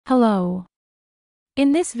Hello.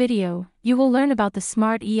 In this video, you will learn about the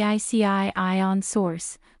smart EICI ion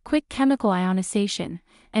source, quick chemical ionization,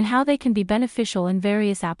 and how they can be beneficial in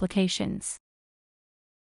various applications.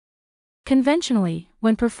 Conventionally,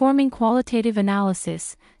 when performing qualitative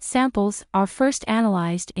analysis, samples are first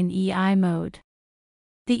analyzed in EI mode.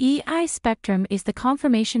 The EI spectrum is the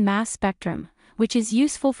conformation mass spectrum, which is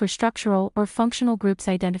useful for structural or functional groups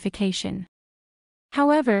identification.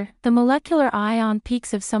 However, the molecular ion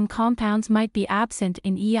peaks of some compounds might be absent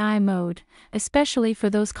in EI mode, especially for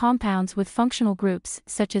those compounds with functional groups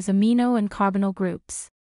such as amino and carbonyl groups.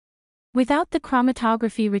 Without the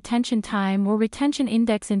chromatography retention time or retention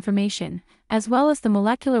index information, as well as the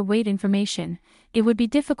molecular weight information, it would be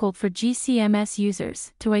difficult for GCMS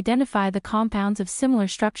users to identify the compounds of similar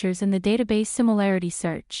structures in the database similarity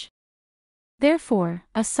search. Therefore,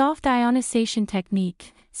 a soft ionization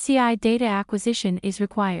technique, CI data acquisition, is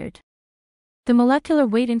required. The molecular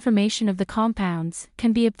weight information of the compounds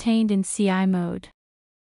can be obtained in CI mode.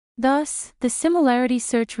 Thus, the similarity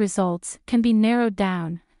search results can be narrowed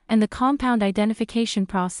down, and the compound identification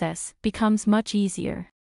process becomes much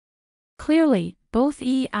easier. Clearly, both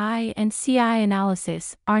EI and CI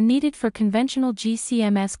analysis are needed for conventional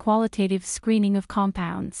GCMS qualitative screening of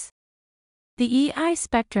compounds. The EI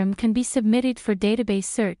spectrum can be submitted for database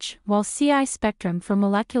search, while CI spectrum for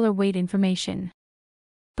molecular weight information.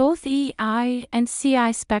 Both EI and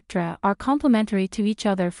CI spectra are complementary to each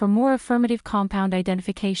other for more affirmative compound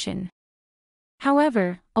identification.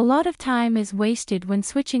 However, a lot of time is wasted when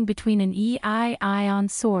switching between an EI ion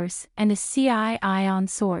source and a CI ion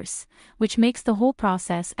source, which makes the whole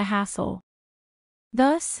process a hassle.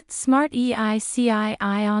 Thus, Smart EICI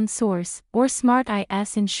ion source, or Smart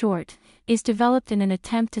IS in short, is developed in an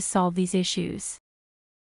attempt to solve these issues.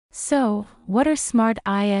 So, what are Smart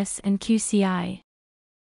IS and QCI?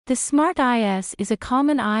 The Smart IS is a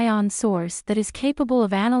common ion source that is capable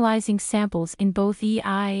of analyzing samples in both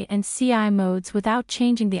EI and CI modes without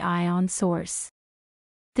changing the ion source.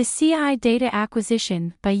 The CI data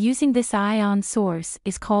acquisition by using this ion source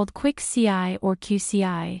is called Quick CI or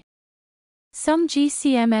QCI. Some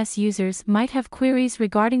GCMS users might have queries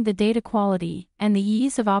regarding the data quality and the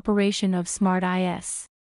ease of operation of Smart IS.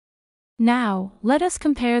 Now, let us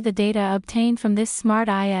compare the data obtained from this Smart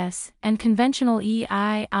IS and conventional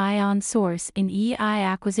EI ion source in EI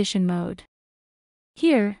acquisition mode.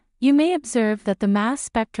 Here, you may observe that the mass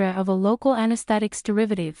spectra of a local anesthetics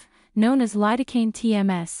derivative, known as lidocaine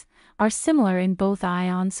TMS, are similar in both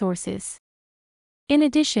ion sources. In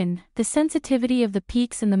addition, the sensitivity of the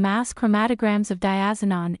peaks in the mass chromatograms of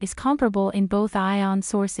diazinon is comparable in both ion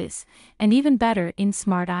sources, and even better in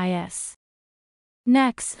Smart IS.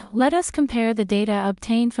 Next, let us compare the data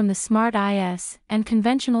obtained from the Smart IS and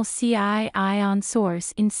conventional CI ion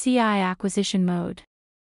source in CI acquisition mode.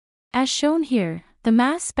 As shown here, the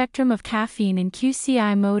mass spectrum of caffeine in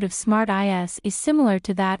QCI mode of Smart IS is similar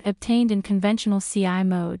to that obtained in conventional CI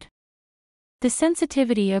mode. The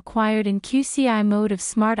sensitivity acquired in QCI mode of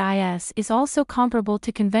Smart IS is also comparable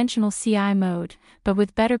to conventional CI mode, but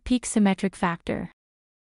with better peak symmetric factor.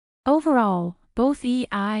 Overall, both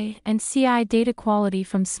EI and CI data quality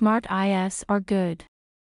from Smart IS are good.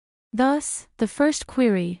 Thus, the first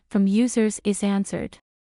query from users is answered.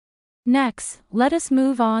 Next, let us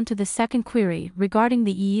move on to the second query regarding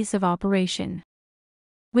the ease of operation.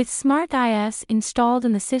 With Smart IS installed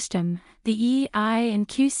in the system, the EI and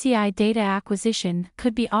QCI data acquisition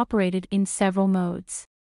could be operated in several modes.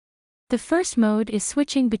 The first mode is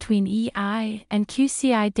switching between EI and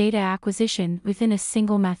QCI data acquisition within a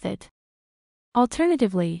single method.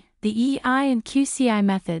 Alternatively, the EI and QCI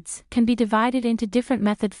methods can be divided into different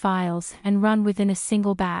method files and run within a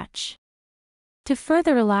single batch. To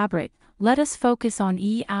further elaborate, let us focus on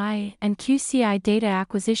EI and QCI data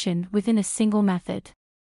acquisition within a single method.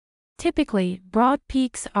 Typically, broad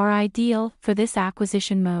peaks are ideal for this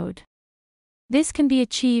acquisition mode. This can be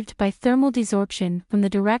achieved by thermal desorption from the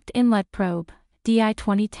direct inlet probe, DI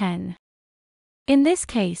 2010. In this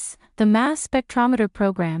case, the mass spectrometer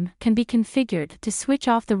program can be configured to switch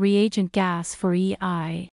off the reagent gas for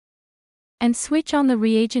EI and switch on the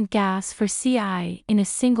reagent gas for CI in a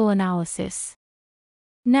single analysis.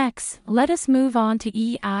 Next, let us move on to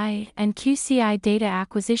EI and QCI data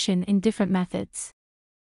acquisition in different methods.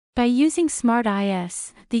 By using Smart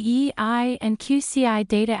IS, the EI and QCI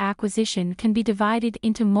data acquisition can be divided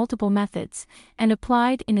into multiple methods and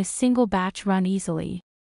applied in a single batch run easily.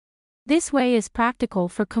 This way is practical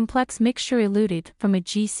for complex mixture eluted from a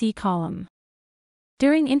GC column.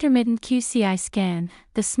 During intermittent QCI scan,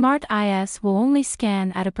 the Smart IS will only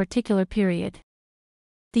scan at a particular period.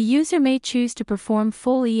 The user may choose to perform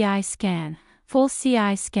full EI scan, full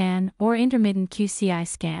CI scan, or intermittent QCI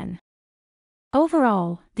scan.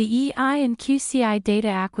 Overall, the EI and QCI data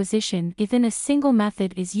acquisition within a single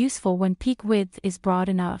method is useful when peak width is broad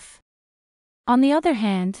enough. On the other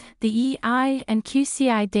hand, the EI and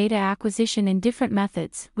QCI data acquisition in different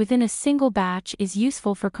methods within a single batch is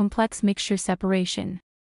useful for complex mixture separation.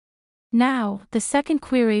 Now, the second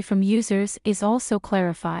query from users is also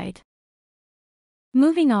clarified.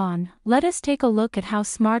 Moving on, let us take a look at how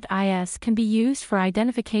SmartIS can be used for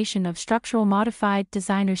identification of structural modified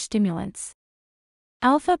designer stimulants.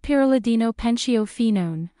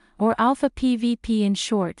 Alpha-pyrrolidinopenthiophenone, or alpha-PVP in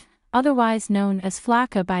short, otherwise known as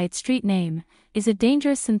FLACA by its street name, is a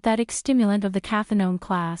dangerous synthetic stimulant of the cathinone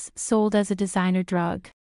class sold as a designer drug.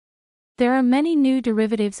 There are many new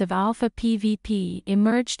derivatives of alpha-PVP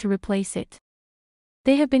emerged to replace it.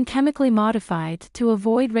 They have been chemically modified to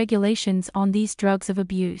avoid regulations on these drugs of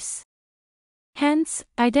abuse. Hence,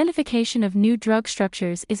 identification of new drug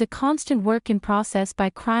structures is a constant work in process by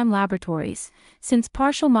crime laboratories, since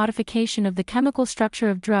partial modification of the chemical structure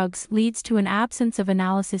of drugs leads to an absence of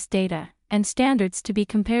analysis data and standards to be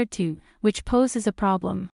compared to, which poses a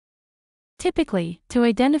problem. Typically, to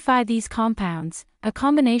identify these compounds, a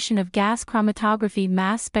combination of gas chromatography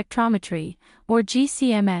mass spectrometry, or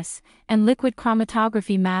GCMS, and liquid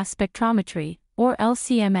chromatography mass spectrometry, or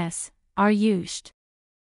LCMS, are used.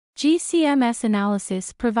 GCMS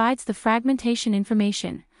analysis provides the fragmentation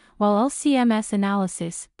information, while LCMS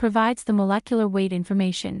analysis provides the molecular weight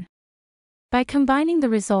information. By combining the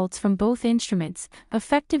results from both instruments,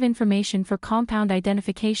 effective information for compound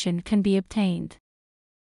identification can be obtained.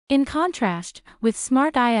 In contrast, with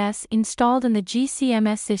SmartIS installed in the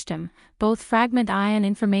GCMS system, both fragment ion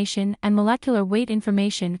information and molecular weight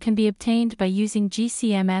information can be obtained by using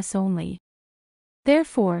GCMS only.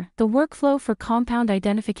 Therefore, the workflow for compound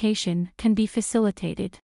identification can be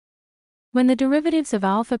facilitated. When the derivatives of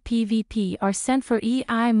alpha-PVP are sent for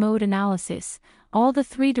EI mode analysis, all the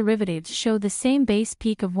three derivatives show the same base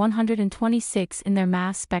peak of 126 in their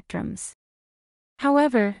mass spectrums.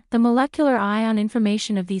 However, the molecular ion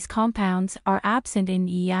information of these compounds are absent in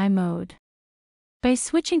EI mode. By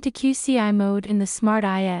switching to QCI mode in the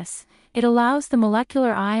SmartIS, it allows the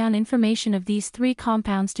molecular ion information of these three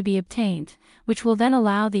compounds to be obtained, which will then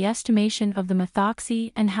allow the estimation of the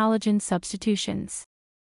methoxy and halogen substitutions.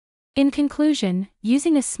 In conclusion,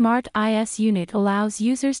 using a SmartIS unit allows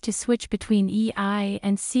users to switch between EI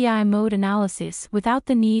and CI mode analysis without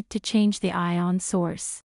the need to change the ion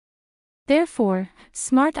source. Therefore,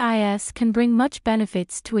 SmartIS can bring much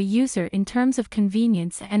benefits to a user in terms of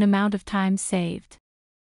convenience and amount of time saved.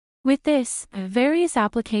 With this, various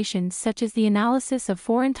applications such as the analysis of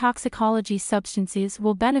foreign toxicology substances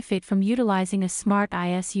will benefit from utilizing a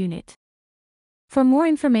SmartIS unit. For more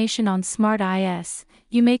information on SmartIS,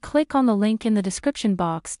 you may click on the link in the description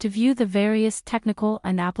box to view the various technical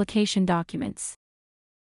and application documents.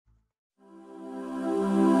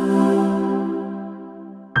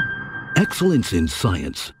 Excellence in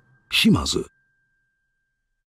science. Shimadzu.